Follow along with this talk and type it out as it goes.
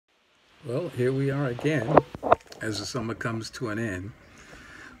Well, here we are again. As the summer comes to an end,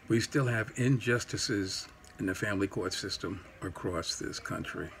 we still have injustices in the family court system across this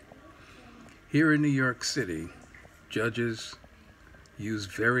country. Here in New York City, judges use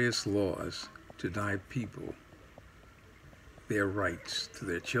various laws to deny people their rights to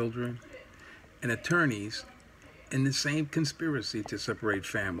their children, and attorneys in the same conspiracy to separate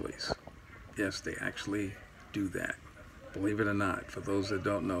families. Yes, they actually do that. Believe it or not, for those that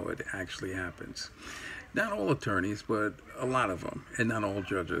don't know, it actually happens. Not all attorneys, but a lot of them, and not all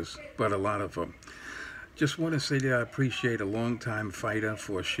judges, but a lot of them. Just want to say that I appreciate a longtime fighter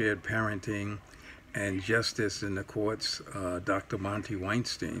for shared parenting and justice in the courts, Dr. Monty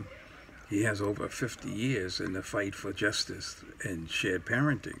Weinstein. He has over 50 years in the fight for justice and shared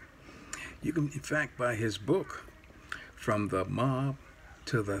parenting. You can, in fact, buy his book, From the Mob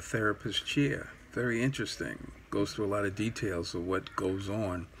to the Therapist's Chair. Very interesting. Goes through a lot of details of what goes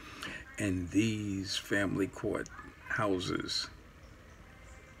on in these family court houses.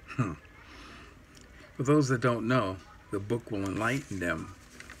 For those that don't know, the book will enlighten them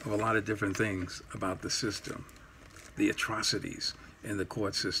of a lot of different things about the system, the atrocities in the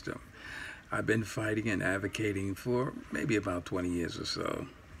court system. I've been fighting and advocating for maybe about 20 years or so.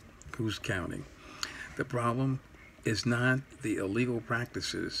 Who's counting? The problem is not the illegal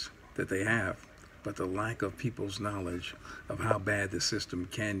practices that they have, but the lack of people's knowledge of how bad the system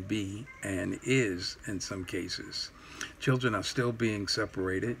can be and is in some cases. Children are still being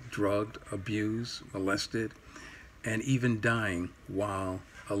separated, drugged, abused, molested, and even dying while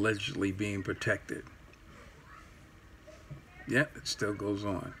allegedly being protected. Yep, it still goes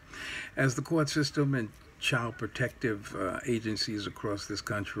on. As the court system and child protective agencies across this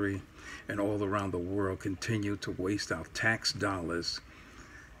country and all around the world continue to waste our tax dollars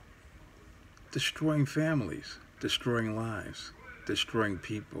destroying families, destroying lives, destroying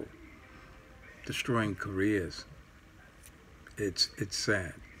people, destroying careers. It's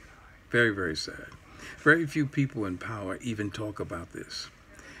sad. Very, very sad. Very few people in power even talk about this.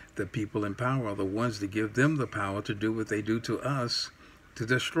 The people in power are the ones that give them the power to do what they do to us to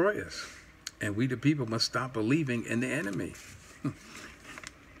destroy us. And we, the people, must stop believing in the enemy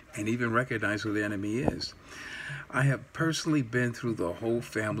and even recognize who the enemy is. I have personally been through the whole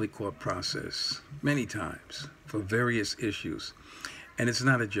family court process many times for various issues. And it's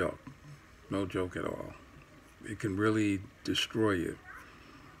not a joke. No joke at all. It can really destroy you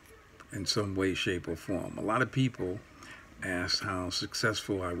in some way, shape, or form. A lot of people ask how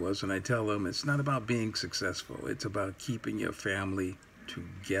successful I was, and I tell them it's not about being successful. It's about keeping your family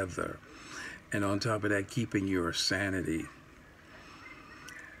together. And on top of that, keeping your sanity.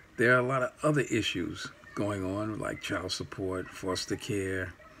 There are a lot of other issues going on, like child support, foster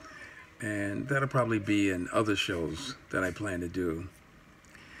care, and that'll probably be in other shows that I plan to do.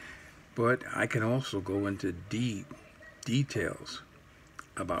 But I can also go into deep details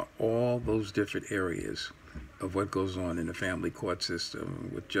about all those different areas of what goes on in the family court system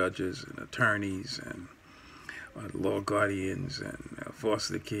with judges and attorneys and law guardians and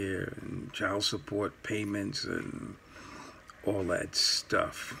foster care and child support payments and all that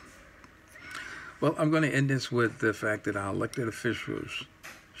stuff. Well, I'm going to end this with the fact that our elected officials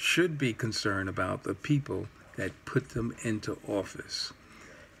should be concerned about the people that put them into office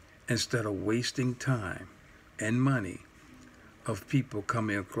instead of wasting time and money of people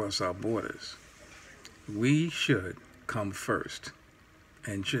coming across our borders. We should come first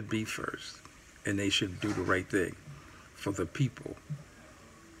and should be first, and they should do the right thing for the people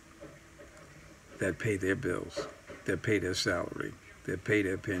that pay their bills, that pay their salary, that pay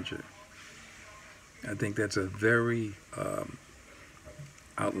their pension. I think that's a very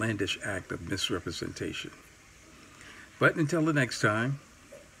outlandish act of misrepresentation. But until the next time,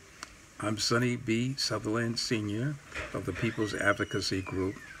 I'm Sonny B. Sutherland Sr. of the People's Advocacy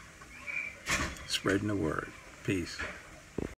Group, spreading the word. Peace.